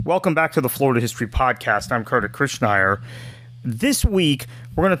Welcome back to the Florida History Podcast. I'm Kartik Krishnaiyer. This week,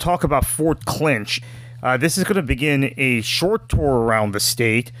 we're going to talk about Fort Clinch. This is going to begin a short tour around the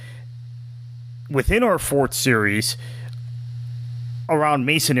state within our fort series around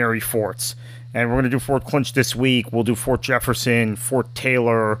masonry forts. And we're going to do Fort Clinch this week. We'll do Fort Jefferson, Fort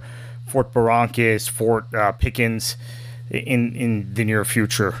Taylor, Fort Barrancas, Fort Pickens in the near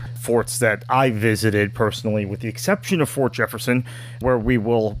future. Forts that I visited personally, with the exception of Fort Jefferson, where we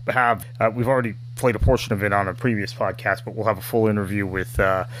will have, we've already played a portion of it on a previous podcast, but we'll have a full interview with,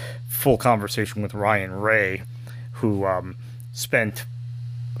 full conversation with Ryan Ray, who spent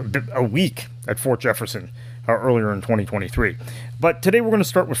a week at Fort Jefferson earlier in 2023. But today we're going to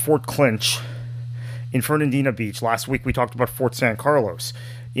start with Fort Clinch in Fernandina Beach. Last week we talked about Fort San Carlos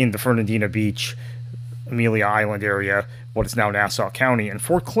in the Fernandina Beach, Amelia Island area, what is now Nassau County. And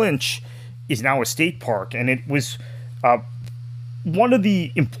Fort Clinch is now a state park, and it was one of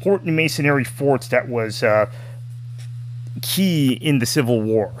the important masonry forts that was key in the Civil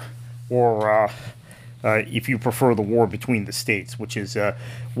War, or if you prefer, the war between the states, which is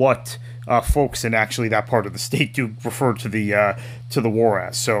what folks in actually that part of the state do refer to the war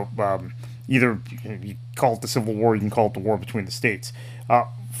as. So either you call it the Civil War, you can call it the war between the states.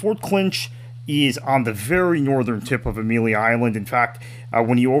 Fort Clinch is on the very northern tip of Amelia Island. In fact,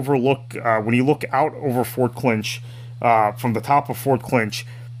 when you look out over Fort Clinch, from the top of Fort Clinch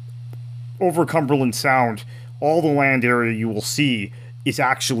over Cumberland Sound, all the land area you will see is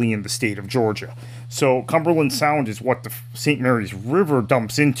actually in the state of Georgia. So Cumberland Sound is what the St. Mary's River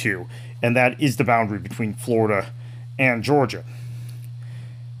dumps into, and that is the boundary between Florida and Georgia.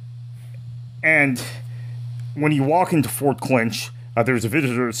 And when you walk into Fort Clinch, there's a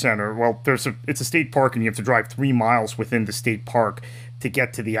visitor center. Well, it's a state park, and you have to drive 3 miles within the state park to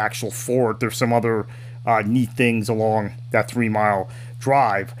get to the actual fort. There's some other neat things along that 3-mile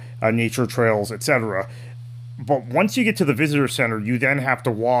drive, nature trails, etc. But once you get to the visitor center, you then have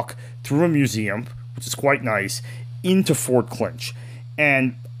to walk through a museum, which is quite nice, into Fort Clinch.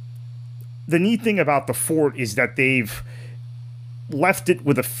 And the neat thing about the fort is that they've left it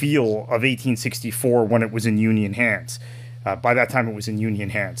with a feel of 1864 when it was in Union hands. By that time, it was in Union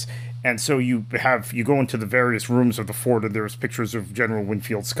hands. And so you go into the various rooms of the fort, and there's pictures of General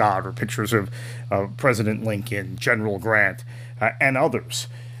Winfield Scott, or pictures of President Lincoln, General Grant, and others.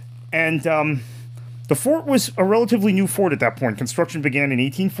 And the fort was a relatively new fort at that point. Construction began in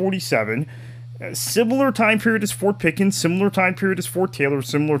 1847. Similar time period as Fort Pickens, similar time period as Fort Taylor,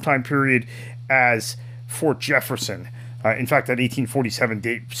 similar time period as Fort Jefferson. In fact, that 1847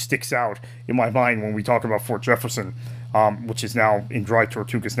 date sticks out in my mind when we talk about Fort Jefferson, which is now in Dry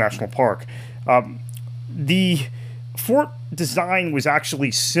Tortugas National Park. The fort design was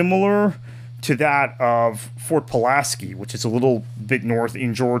actually similar to that of Fort Pulaski, which is a little bit north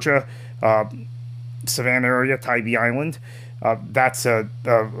in Georgia, Savannah area, Tybee Island. That's a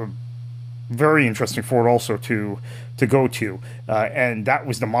very interesting fort also to go to, and that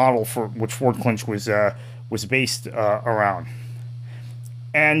was the model for which Fort Clinch was based around.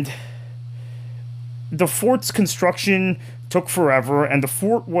 And the fort's construction took forever, and the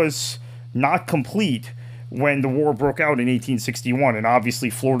fort was not complete when the war broke out in 1861. And obviously,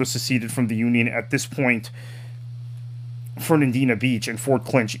 Florida seceded from the Union. At this point, Fernandina Beach and Fort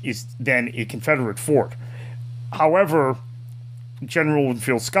Clinch is then a Confederate fort. However, General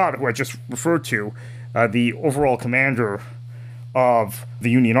Winfield Scott, who I just referred to, the overall commander of the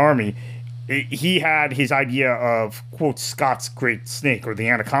Union Army, he had his idea of, quote, Scott's Great Snake, or the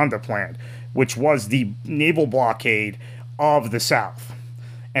Anaconda Plan, which was the naval blockade of the South.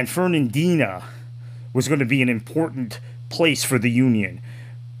 And Fernandina was going to be an important place for the Union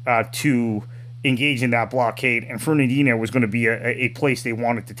to engage in that blockade, and Fernandina was going to be a place they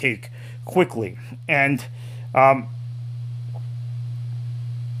wanted to take quickly. And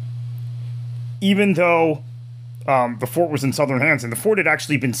even though the fort was in Southern hands, and the fort had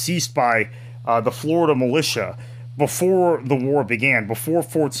actually been seized by the Florida militia before the war began, before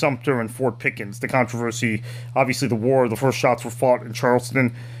Fort Sumter and Fort Pickens, the controversy, obviously the first shots were fought in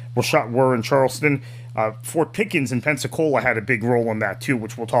Charleston, were in Charleston. Fort Pickens in Pensacola had a big role in that too,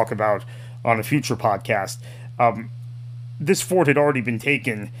 which we'll talk about on a future podcast. This fort had already been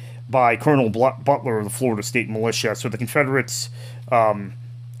taken by Colonel Butler of the Florida State Militia, so the Confederates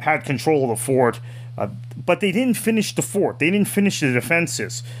had control of the fort, but they didn't finish the fort. They didn't finish the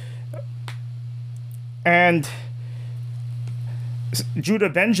defenses. And Judah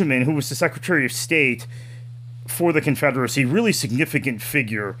Benjamin, who was the Secretary of State for the Confederacy, really significant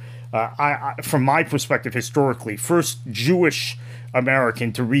figure, from my perspective historically, first Jewish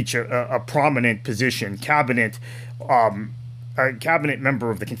American to reach a prominent position, cabinet a cabinet member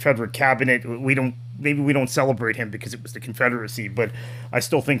of the Confederate cabinet. Maybe we don't celebrate him because it was the Confederacy, but I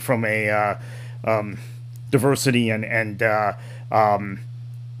still think from a diversity and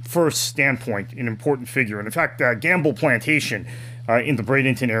first standpoint, an important figure. And in fact, Gamble Plantation in the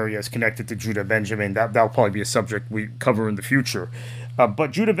Bradenton area is connected to Judah Benjamin. That'll probably be a subject we cover in the future.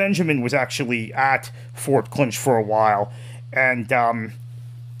 But Judah Benjamin was actually at Fort Clinch for a while, and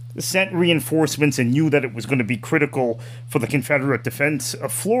sent reinforcements and knew that it was going to be critical for the Confederate defense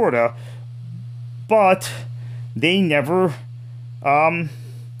of Florida, but they never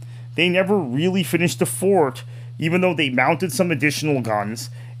really finished the fort, even though they mounted some additional guns,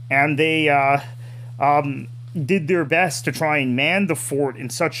 and they did their best to try and man the fort in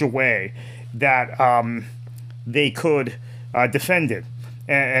such a way that they could defend it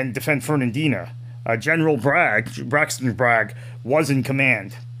and defend Fernandina. General Braxton Bragg, was in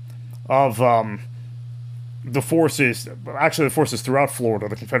command of the forces throughout Florida,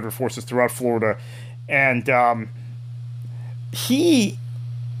 the Confederate forces throughout Florida, and he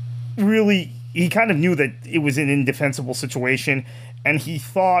kind of knew that it was an indefensible situation, and he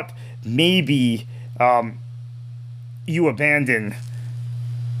thought maybe you abandon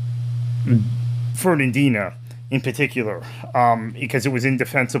Fernandina in particular, because it was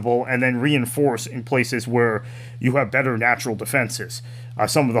indefensible, and then reinforce in places where you have better natural defenses,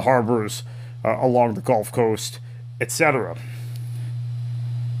 some of the harbors along the Gulf Coast, etc.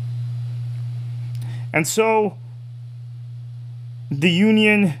 And so the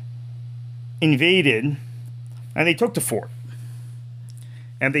Union invaded, and they took the fort.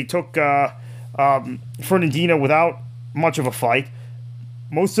 And they took Fernandina without much of a fight.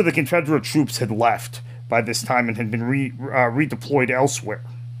 Most of the Confederate troops had left by this time and had been redeployed elsewhere.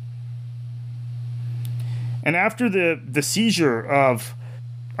 And after the seizure of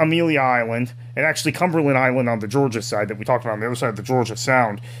Amelia Island, and actually Cumberland Island on the Georgia side that we talked about on the other side of the Georgia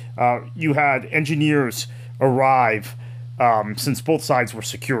Sound, you had engineers arrive, since both sides were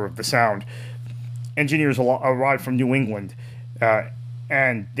secure of the Sound. Engineers arrived from New England,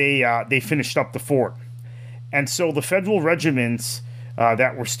 and they finished up the fort. And so the Federal regiments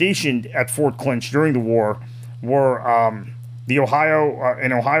that were stationed at Fort Clinch during the war were the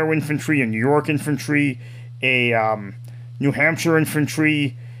Ohio infantry, a New York infantry, a New Hampshire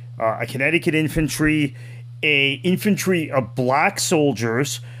infantry, a Connecticut infantry, a infantry of black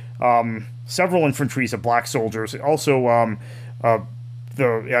soldiers, several infantries of black soldiers. Also,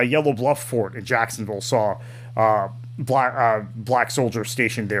 the Yellow Bluff Fort in Jacksonville saw black soldiers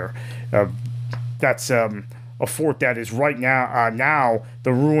stationed there. That's a fort that is right now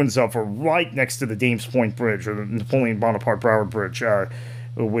the ruins of are right next to the Dames Point Bridge, or the Napoleon Bonaparte Broward Bridge,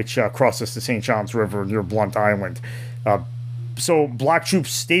 which crosses the St. Johns River near Blunt Island. So black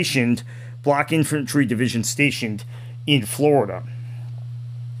troops stationed, black infantry division stationed in Florida.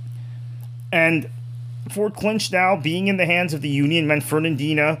 And Fort Clinch now being in the hands of the Union meant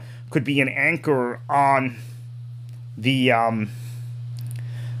Fernandina could be an anchor on the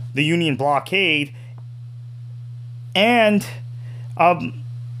Union blockade, and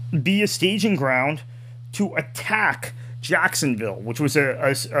be a staging ground to attack Jacksonville, which was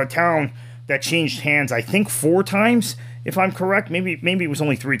a town that changed hands, I think, 4 times, if I'm correct. Maybe it was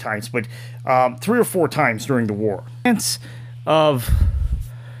only 3 times, but 3 or 4 times during the war. Of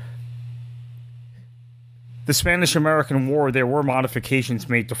the Spanish-American War, there were modifications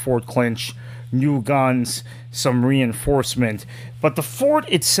made to Fort Clinch, new guns, some reinforcement, but the fort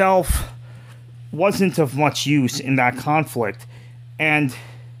itself wasn't of much use in that conflict, and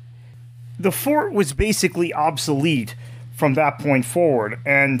the fort was basically obsolete from that point forward.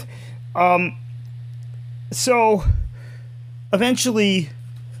 And so eventually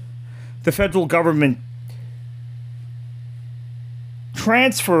the federal government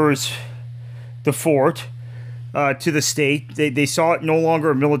transfers the fort to the state. They saw it no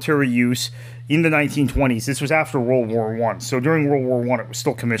longer a military use in the 1920s. This was after World War I. So during World War I, it was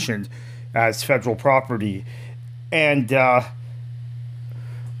still commissioned as federal property. And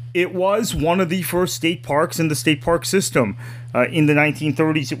it was one of the first state parks in the state park system. In the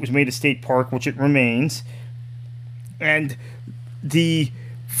 1930s, it was made a state park, which it remains. And the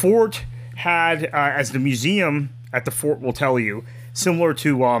fort had, as the museum at the fort will tell you, similar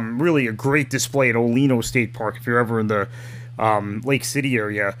to really a great display at Olino State Park, if you're ever in the Lake City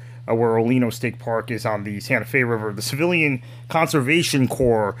area, where Olino State Park is on the Santa Fe River. The Civilian Conservation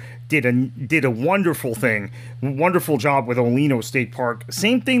Corps did a wonderful job with Olino State Park.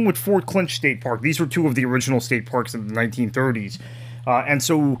 Same thing with Fort Clinch State Park. These were 2 of the original state parks in the 1930s. And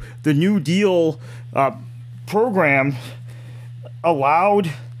so the New Deal program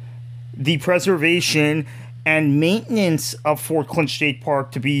allowed the preservation and maintenance of Fort Clinch State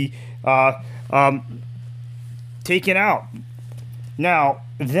Park to be taken out. Now,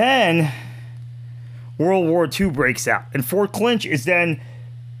 then World War II breaks out, and Fort Clinch is then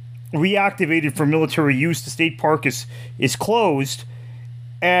reactivated for military use. The state park is closed,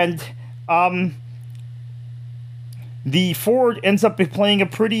 and the fort ends up playing a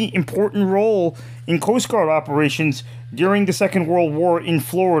pretty important role in Coast Guard operations during the Second World War in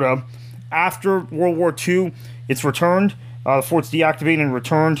Florida. After World War II, it's returned. The fort's deactivated and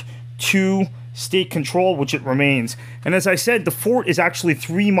returned to state control, which it remains. And as I said, the fort is actually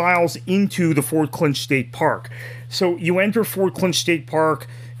 3 miles into the Fort Clinch State Park. So you enter Fort Clinch State Park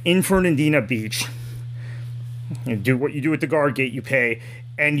in Fernandina Beach. You do what you do at the guard gate, you pay,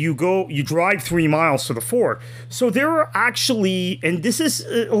 and you drive 3 miles to the fort. So there are actually, and this is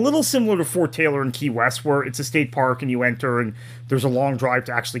a little similar to Fort Taylor in Key West, where it's a state park and you enter and there's a long drive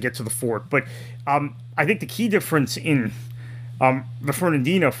to actually get to the fort. But I think the key difference in the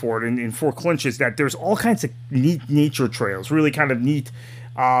Fernandina Fort in Fort Clinch is that there's all kinds of neat nature trails, really kind of neat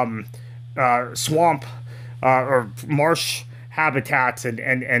swamp or marsh habitats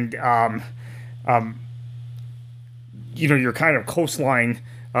and your kind of coastline,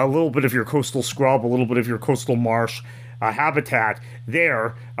 a little bit of your coastal scrub, a little bit of your coastal marsh habitat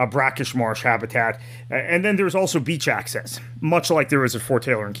there, a brackish marsh habitat. And then there's also beach access, much like there is at Fort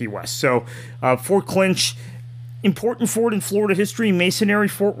Taylor in Key West. So Fort Clinch, important fort in Florida history, masonry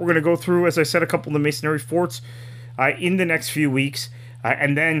fort. We're going to go through, as I said, a couple of the masonry forts in the next few weeks.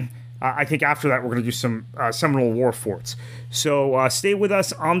 And then I think after that, we're going to do some Seminole War forts. So stay with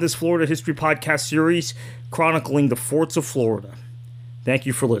us on this Florida History Podcast series chronicling the forts of Florida. Thank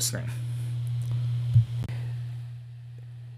you for listening.